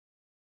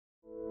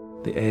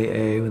the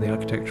AA, the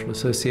Architectural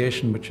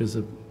Association, which is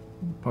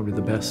probably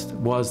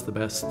was the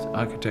best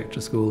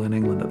architecture school in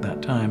England at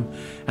that time,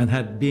 and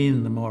had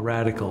been the more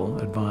radical,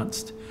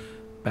 advanced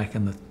back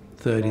in the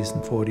 30s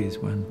and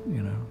 40s when,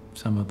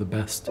 some of the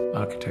best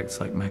architects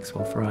like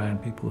Maxwell Fry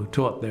and people who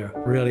taught there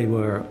really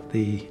were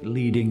the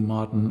leading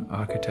modern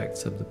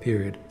architects of the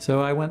period.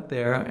 So I went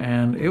there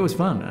and it was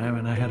fun.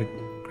 I had a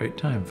great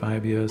time,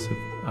 5 years of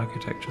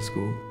architecture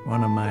school.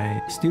 One of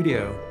my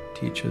studio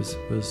teachers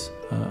was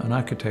an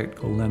architect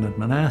called Leonard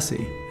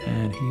Manasseh,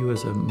 and he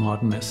was a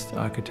modernist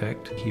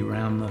architect. He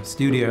ran the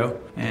studio,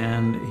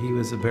 and he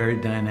was a very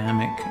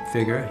dynamic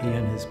figure. He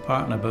and his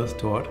partner both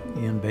taught,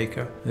 Ian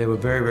Baker. They were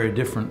very, very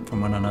different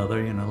from one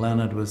another.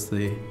 Leonard was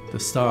the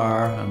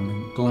star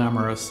and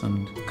glamorous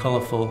and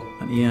colorful,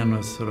 and Ian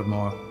was sort of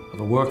more of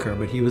a worker,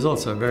 but he was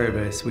also a very,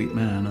 very sweet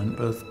man, and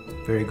both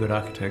very good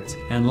architects.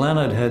 And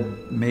Leonard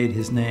had made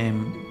his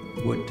name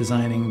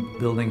designing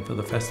building for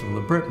the Festival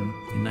of Britain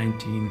in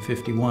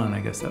 1951, I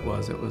guess that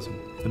was. It was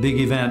a big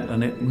event,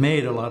 and it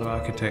made a lot of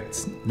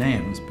architects'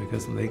 names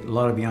because a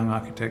lot of young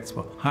architects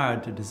were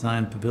hired to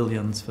design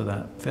pavilions for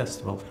that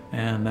festival,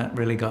 and that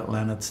really got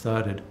Leonard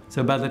started.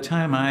 So by the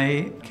time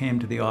I came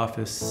to the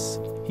office,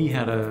 he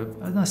had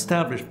an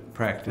established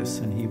practice,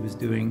 and he was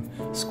doing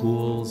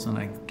schools and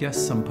I guess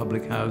some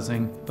public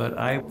housing, but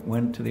I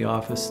went to the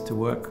office to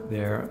work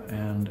there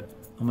and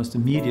almost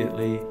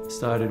immediately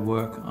started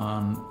work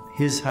on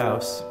his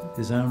house,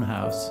 his own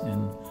house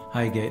in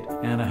Highgate,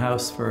 and a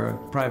house for a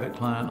private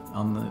client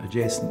on the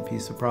adjacent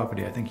piece of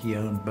property. I think he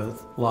owned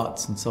both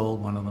lots and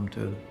sold one of them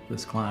to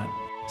this client.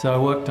 So I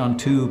worked on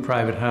 2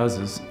 private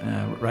houses,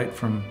 right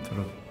from sort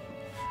of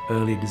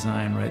early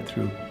design right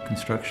through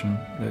construction,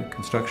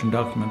 construction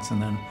documents,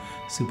 and then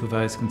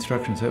supervised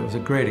construction. So it was a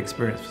great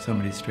experience for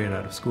somebody straight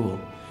out of school,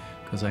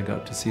 because I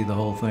got to see the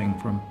whole thing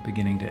from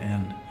beginning to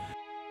end.